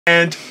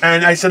And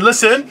I said,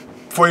 listen,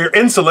 for your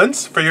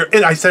insolence, for your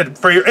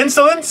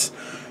insolence,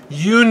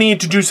 you need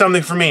to do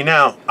something for me.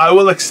 Now, I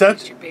will accept.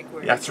 That's your big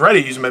word. Yeah, that's right, I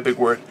use my big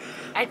word.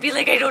 I'd be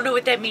like, I don't know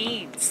what that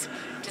means.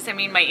 Does that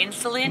mean my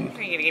insulin?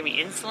 Are you gonna give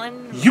me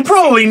insulin? You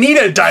probably need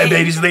a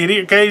diabetes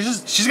lady, okay?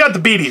 She's got the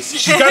beaties.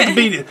 She's got the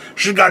beaties.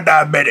 She's got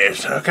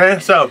diabetes, okay?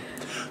 So,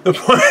 the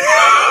point.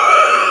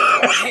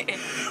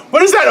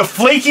 What is that, a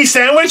flaky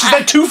sandwich? Is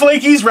that two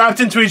flakies wrapped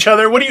into each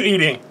other? What are you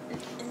eating?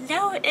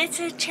 No,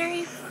 it's a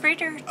cherry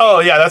fritter. Oh,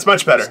 yeah, that's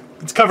much better.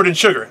 It's covered in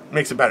sugar. It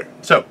makes it better.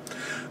 So,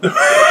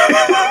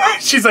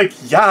 she's like,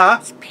 yeah.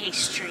 It's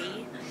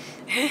pastry.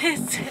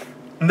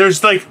 And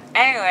there's like...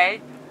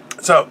 Anyway.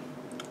 So,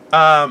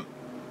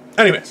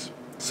 anyways.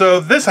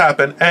 So this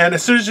happened, and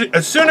as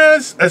soon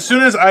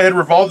as I had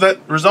resolved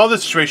the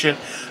situation,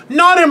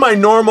 not in my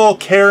normal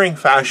caring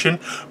fashion,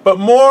 but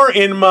more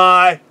in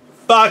my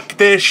fuck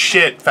this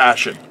shit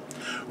fashion,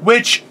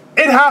 which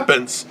it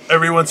happens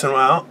every once in a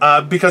while,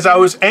 because I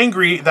was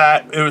angry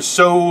that it was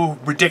so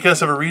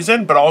ridiculous of a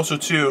reason, but also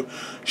too,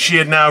 she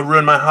had now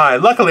ruined my high.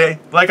 Luckily,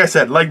 like I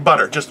said, like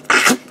butter,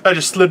 I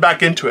just slid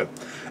back into it,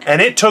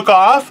 and it took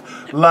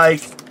off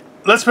like,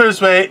 let's put it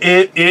this way,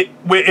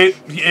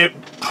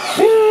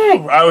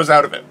 I was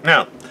out of it.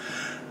 Now,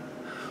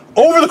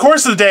 over the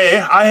course of the day,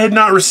 I had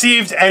not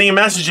received any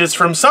messages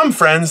from some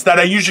friends that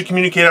I usually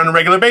communicate on a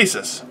regular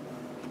basis.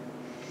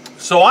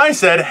 So I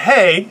said,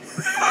 hey,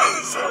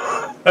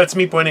 that's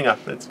me pointing up.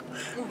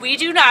 We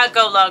do not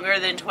go longer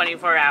than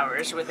 24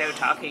 hours without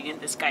talking,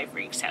 and this guy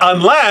freaks out.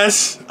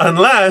 Unless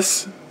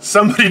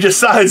somebody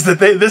decides that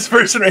this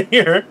person right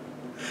here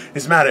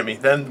is mad at me,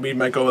 then we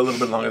might go a little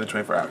bit longer than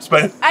 24 hours.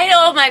 But I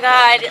know, oh my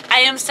god, I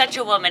am such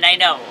a woman, I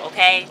know,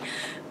 okay?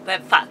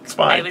 But fuck, it's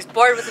fine. I was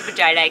born with a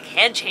vagina, I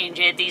can't change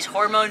it. These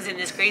hormones and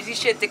this crazy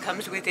shit that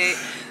comes with it.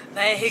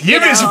 Like,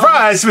 You'd be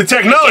surprised with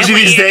technology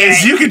these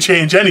days, you can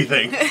change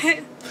anything.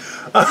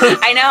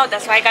 I know,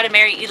 that's why I gotta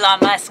marry Elon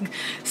Musk.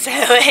 So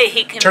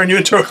he can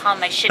calm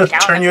my shit down.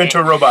 Turn you into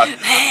a robot.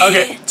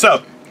 Okay,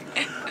 so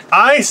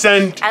I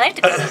like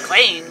to go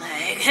McLean.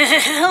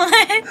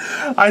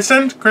 I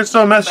sent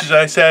Crystal a message.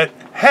 I said,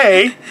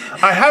 hey,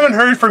 I haven't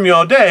heard from you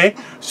all day,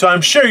 so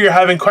I'm sure you're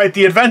having quite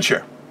the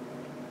adventure.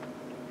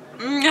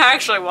 I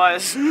actually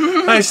was.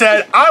 I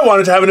said, I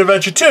wanted to have an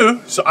adventure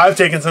too, so I've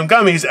taken some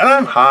gummies and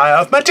I'm high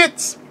off my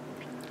tits.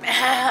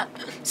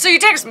 So you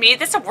text me?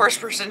 That's the worst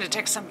person to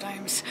text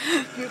sometimes.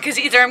 Because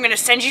either I'm going to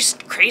send you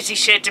crazy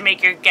shit to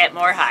make you get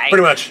more high.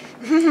 Pretty much.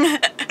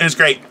 It was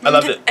great. I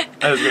loved it.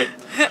 It was great.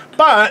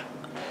 But...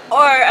 Or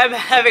I'm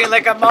having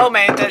like a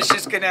moment that's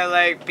just going to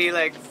like be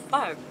like,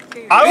 fuck.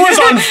 Dude. I was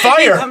on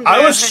fire.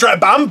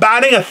 I'm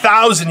batting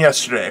 1,000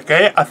 yesterday,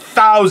 okay?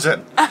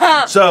 1,000.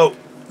 So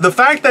the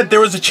fact that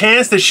there was a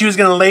chance that she was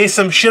going to lay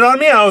some shit on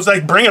me, I was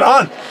like, bring it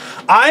on.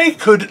 I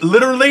could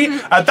literally,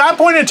 at that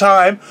point in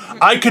time,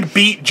 I could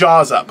beat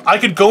Jaws up. I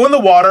could go in the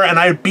water and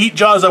I'd beat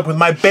Jaws up with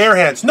my bare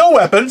hands. No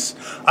weapons.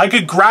 I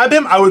could grab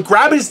him. I would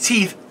grab his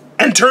teeth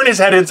and turn his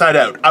head inside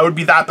out. I would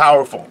be that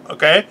powerful,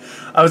 okay?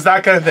 I was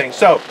that kind of thing.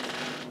 So,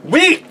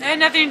 it had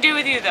nothing to do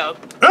with you, though.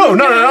 No.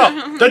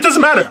 That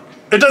doesn't matter.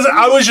 It doesn't.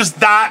 I was just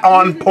that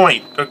on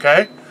point,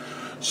 okay?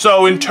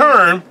 So, in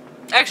turn...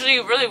 Actually,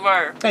 you really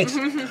were. Thanks.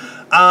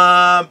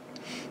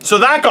 So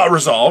that got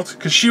resolved,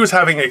 because she was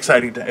having an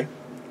exciting day.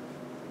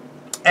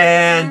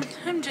 And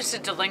I'm just a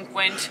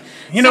delinquent.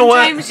 You know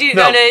what? Sometimes you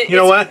gotta. You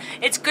know what?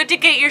 It's good to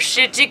get your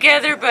shit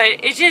together,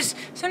 but it's just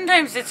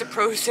sometimes it's a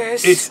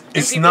process.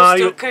 It's not.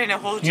 Still kind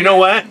of hold you know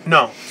what?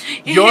 No,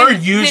 you're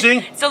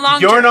using. It's a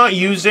long You're term. not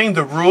using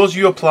the rules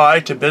you apply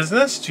to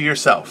business to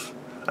yourself.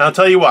 And I'll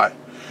tell you why.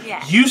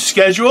 Yeah. You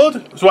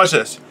scheduled. So watch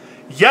this.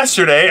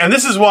 Yesterday, and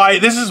this is why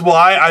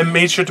I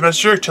made sure to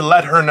message her to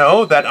let her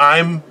know that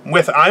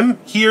I'm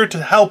here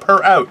to help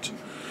her out.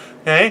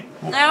 Okay?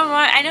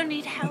 I don't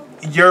need help.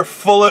 You're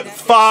full of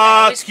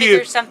fuck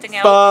you. Something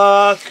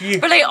else. Fuck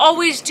you. But I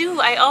always do.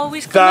 I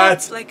always come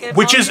up like I'm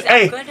which is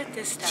good at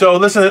this stuff. So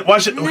listen,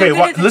 watch it. Okay,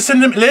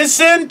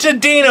 listen to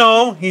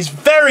Dino. He's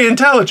very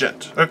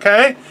intelligent.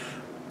 Okay.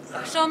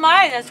 So am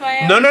I. That's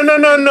why. No.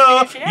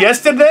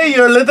 Yesterday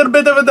you're a little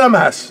bit of a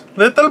dumbass.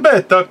 Little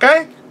bit,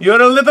 okay?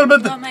 You're a little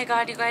bit. Oh my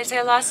god, you guys!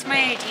 I lost my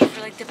ID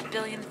for like the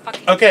billionth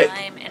fucking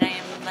time, and I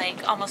am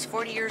like almost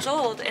 40 years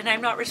old, and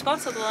I'm not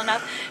responsible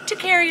enough to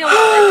carry a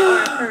wallet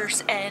or a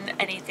purse and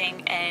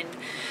anything, and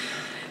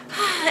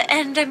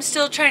I'm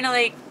still trying to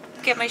like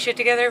get my shit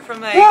together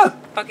from like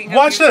fucking.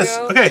 Watch this.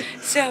 Ago. Okay.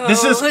 So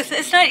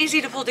it's not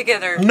easy to pull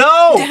together.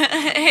 No.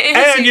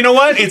 And you know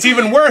what? It's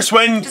even worse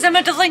when. Because I'm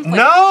a delinquent.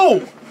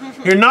 No,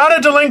 you're not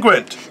a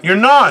delinquent. You're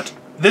not.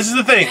 This is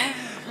the thing.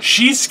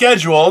 She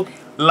scheduled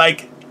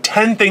like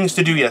 10 things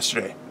to do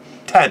yesterday.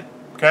 10,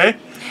 okay?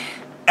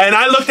 And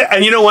I looked at,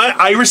 and you know what?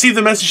 I received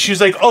the message. She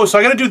was like, oh, so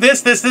I gotta do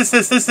this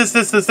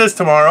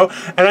tomorrow,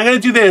 and I'm gonna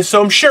do this,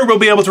 so I'm sure we'll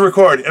be able to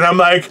record. And I'm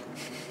like,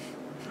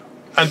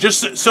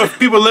 so if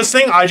people are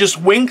listening, I just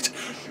winked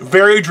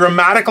very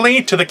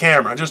dramatically to the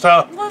camera. Just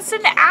well, it's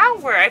an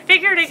hour. I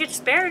figured I could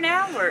spare an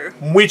hour.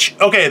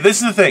 Okay,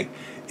 this is the thing.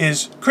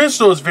 is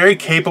Crystal is very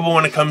capable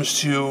when it comes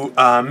to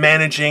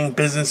managing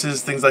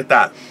businesses, things like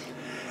that.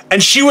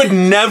 And she would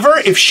never,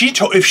 if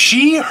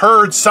she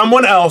heard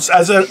someone else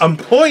as an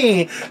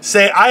employee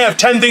say, I have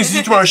 10 things to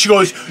do tomorrow, she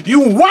goes,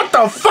 you what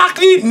the fuck?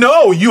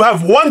 No, you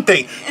have one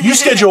thing. You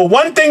schedule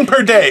one thing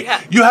per day.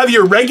 Yeah. You have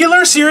your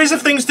regular series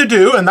of things to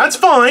do, and that's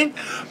fine.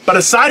 But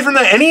aside from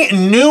that, any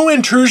new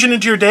intrusion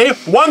into your day,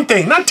 one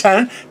thing, not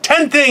 10.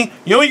 10 thing,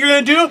 you know what you're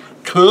going to do?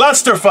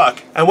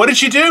 Clusterfuck. And what did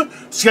she do?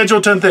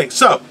 Schedule 10 things.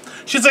 So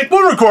she's like,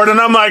 we'll record.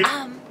 And I'm like,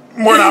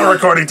 we're not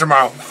recording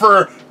tomorrow.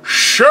 For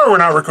sure we're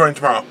not recording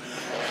tomorrow.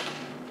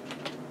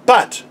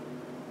 But,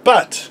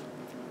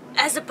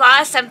 as a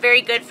boss, I'm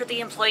very good for the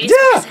employees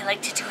because I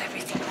like to do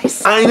everything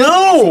myself. I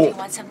know. If you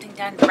want something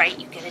done right,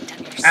 you get it done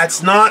yourself.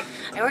 That's not.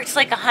 I worked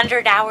like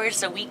 100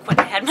 hours a week when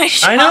I had my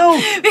shop. I know.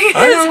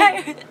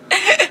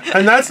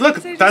 And that's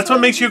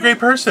what makes you a great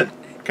person.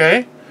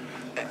 Okay.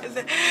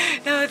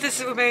 No, this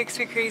is what makes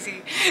me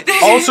crazy.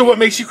 Also, what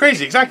makes you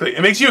crazy? Exactly.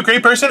 It makes you a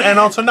great person and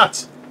also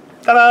nuts.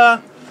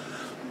 Ta-da.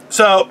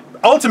 So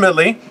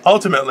ultimately,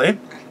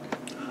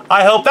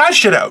 I helped that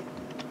shit out.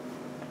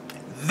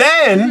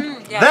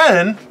 Then,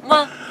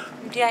 well,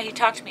 yeah, you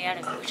talked me out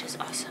of it, which is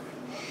awesome.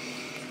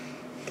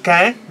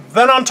 Okay.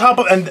 Then on top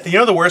of, and you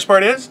know the worst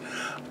part is,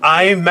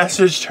 I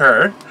messaged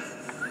her.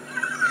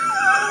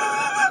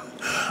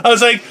 I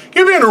was like,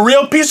 you're being a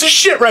real piece of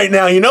shit right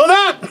now, you know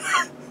that?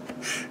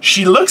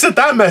 She looks at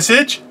that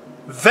message,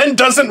 then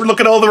doesn't look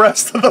at all the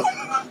rest of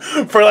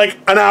them for like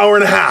an hour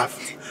and a half.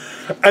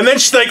 And then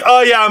she's like,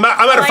 oh yeah, I'm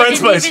at a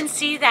friend's place. I didn't even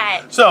see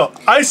that. So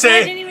I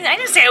say... I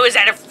didn't say I was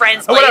at a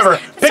friend's place. Whatever.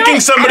 Picking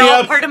somebody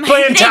up,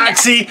 playing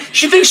taxi.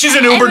 She thinks she's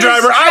an Uber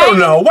driver. I don't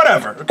know.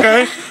 Whatever,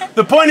 okay?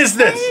 The point is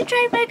this. I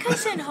drive my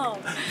cousin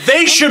home.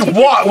 They should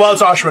walk. Well,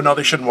 it's Oshawa. No,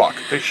 they shouldn't walk.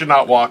 They should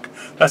not walk.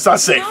 That's not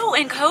safe. No,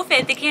 in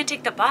COVID, they can't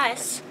take the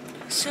bus.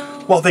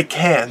 So... Well, they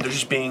can. They're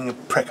just being a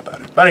prick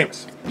about it. But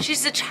anyways.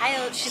 She's a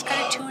child. She's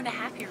got a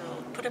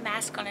 2.5-year-old. Put a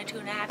mask on a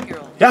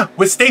 2.5-year-old. Yeah,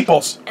 with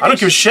staples. I don't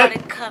give a shit.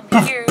 And come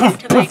here to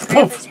my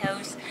grandpa's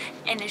house,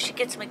 and if she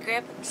gets my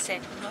grandpa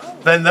sick, no.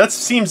 Then that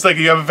seems like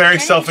you have a very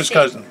selfish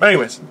cousin. But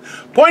anyways,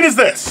 point is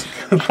this.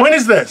 The point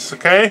is this,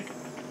 okay?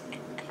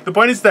 The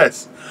point is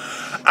this.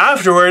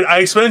 Afterward, I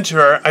explained to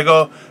her, I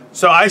go,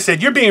 so I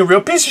said, you're being a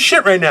real piece of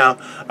shit right now.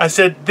 I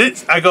said,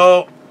 I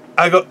go,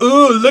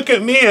 ooh, look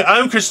at me.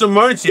 I'm Crystal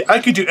Marcy. I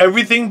could do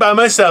everything by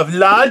myself.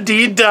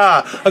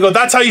 La-dee-da. I go,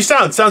 that's how you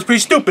sound. Sounds pretty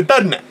stupid,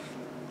 doesn't it?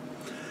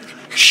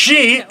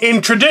 She,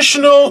 in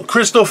traditional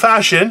Crystal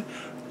fashion,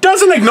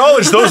 doesn't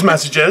acknowledge those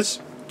messages.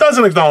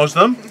 Doesn't acknowledge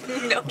them.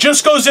 No.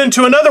 Just goes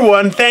into another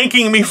one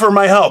thanking me for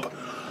my help.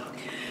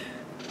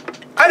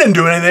 I didn't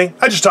do anything.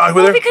 I just talked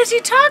with her. Because you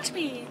talked to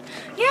me.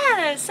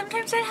 Yeah,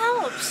 sometimes that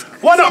helps.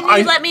 Well, no,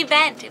 you let me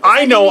vent.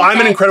 I know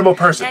I'm an incredible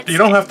person. You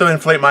don't have to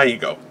inflate my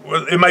ego.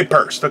 It might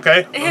burst,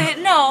 okay?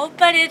 No,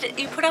 but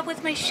you put up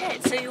with my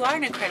shit, so you are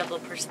an incredible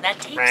person. That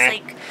takes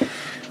like...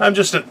 I'm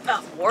just a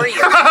warrior.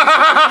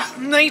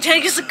 Like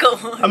 10 years ago.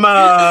 I'm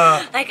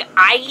a... Like,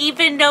 I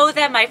even know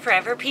that my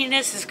forever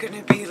penis is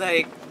gonna be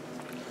like...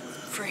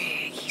 Frig,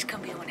 he's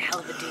gonna be one hell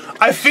of a dude.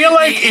 I feel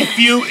like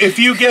if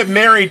you get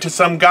married to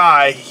some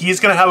guy, he's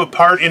gonna have a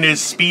part in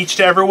his speech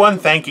to everyone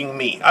thanking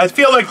me. I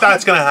feel like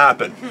that's gonna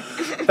happen.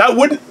 That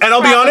wouldn't, and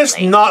I'll be honest,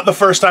 not the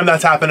first time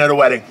that's happened at a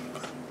wedding.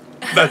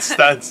 That's.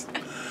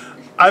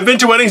 I've been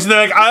to weddings and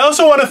they're like, I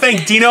also want to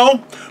thank Dino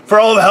for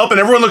all the help, and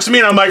everyone looks at me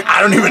and I'm like,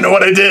 I don't even know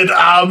what I did.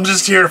 I'm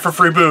just here for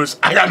free booze.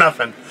 I got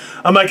nothing.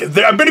 I'm like,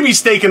 I better be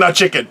steak and not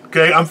chicken.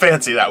 Okay, I'm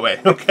fancy that way.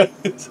 Okay.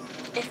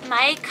 If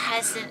my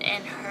cousin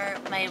and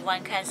my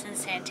one cousin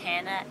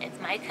Santana,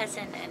 if my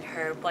cousin and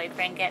her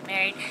boyfriend get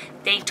married,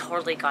 they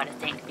totally gotta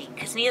thank me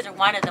because neither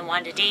one of them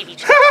wanted to date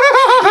each other,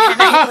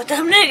 and I put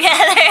them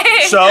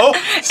together. So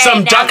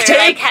some duct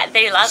tape,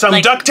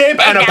 duct tape,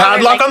 and a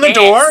padlock on the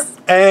door,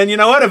 and you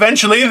know what?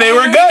 Eventually, they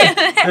were good.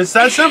 It's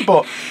that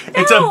simple.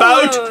 It's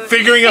about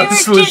figuring out the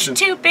solution.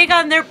 They were just too big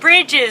on their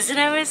bridges, and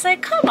I was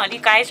like, "Come on, you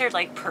guys are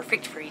like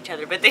perfect for each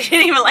other," but they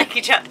didn't even like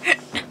each other.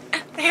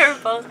 They were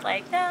both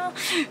like, "No."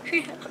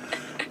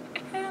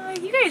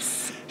 You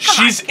guys.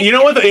 You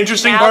know what the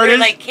interesting part is?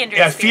 Like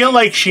I feel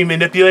like she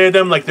manipulated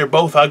them like they're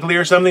both ugly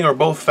or something or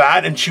both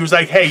fat, and she was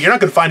like, "Hey, you're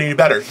not gonna find any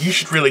better. You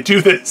should really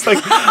do this." Like,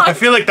 I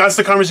feel like that's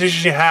the conversation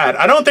she had.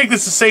 I don't think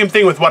it's the same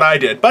thing with what I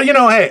did, but you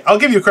know, hey, I'll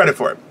give you credit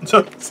for it.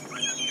 So.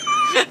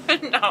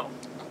 No.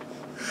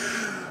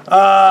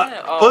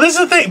 Well, this is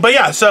the thing, but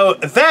yeah. So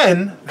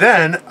then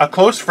a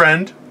close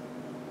friend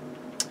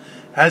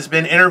has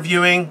been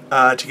interviewing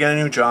to get a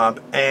new job,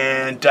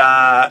 and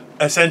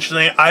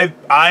essentially,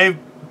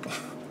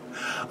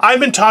 I've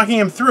been talking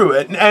him through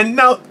it, and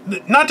now,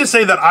 not to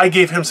say that I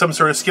gave him some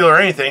sort of skill or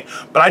anything,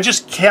 but I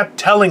just kept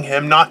telling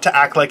him not to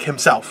act like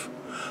himself.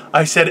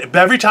 I said,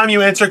 every time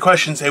you answer a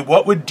question, say,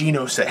 what would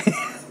Dino say?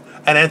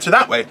 And answer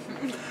that way.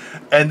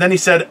 And then he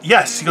said,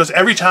 yes. He goes,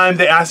 every time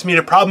they ask me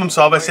to problem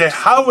solve, I say,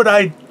 how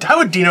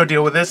would Dino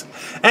deal with this?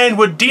 And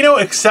would Dino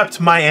accept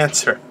my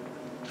answer?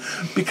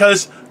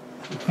 Because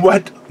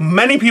what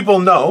many people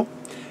know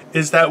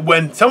is that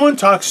when someone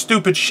talks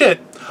stupid shit,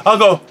 I'll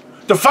go,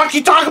 The fuck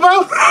you talk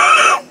about?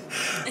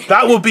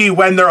 That will be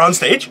when they're on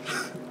stage.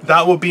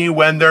 That will be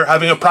when they're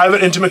having a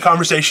private, intimate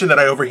conversation that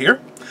I overhear.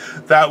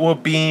 That will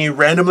be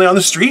randomly on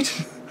the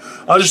street.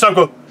 I'll just stop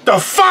and go, the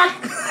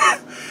fuck?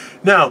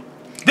 Now,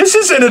 this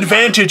is an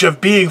advantage of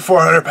being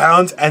 400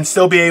 pounds and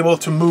still be able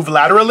to move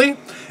laterally,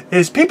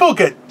 is people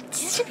get...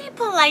 To be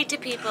polite to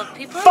people.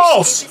 People are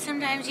false. stupid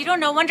sometimes. You don't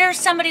know. Wonder if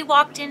somebody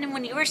walked in and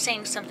when you were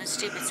saying something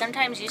stupid.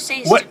 Sometimes you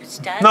say What? stupid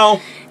stuff.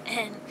 No.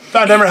 And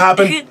That never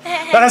happened.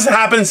 That hasn't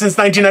happened since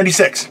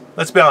 1996.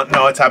 Let's be honest.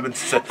 No, it's happened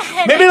since...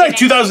 Maybe like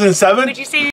 2007. would you say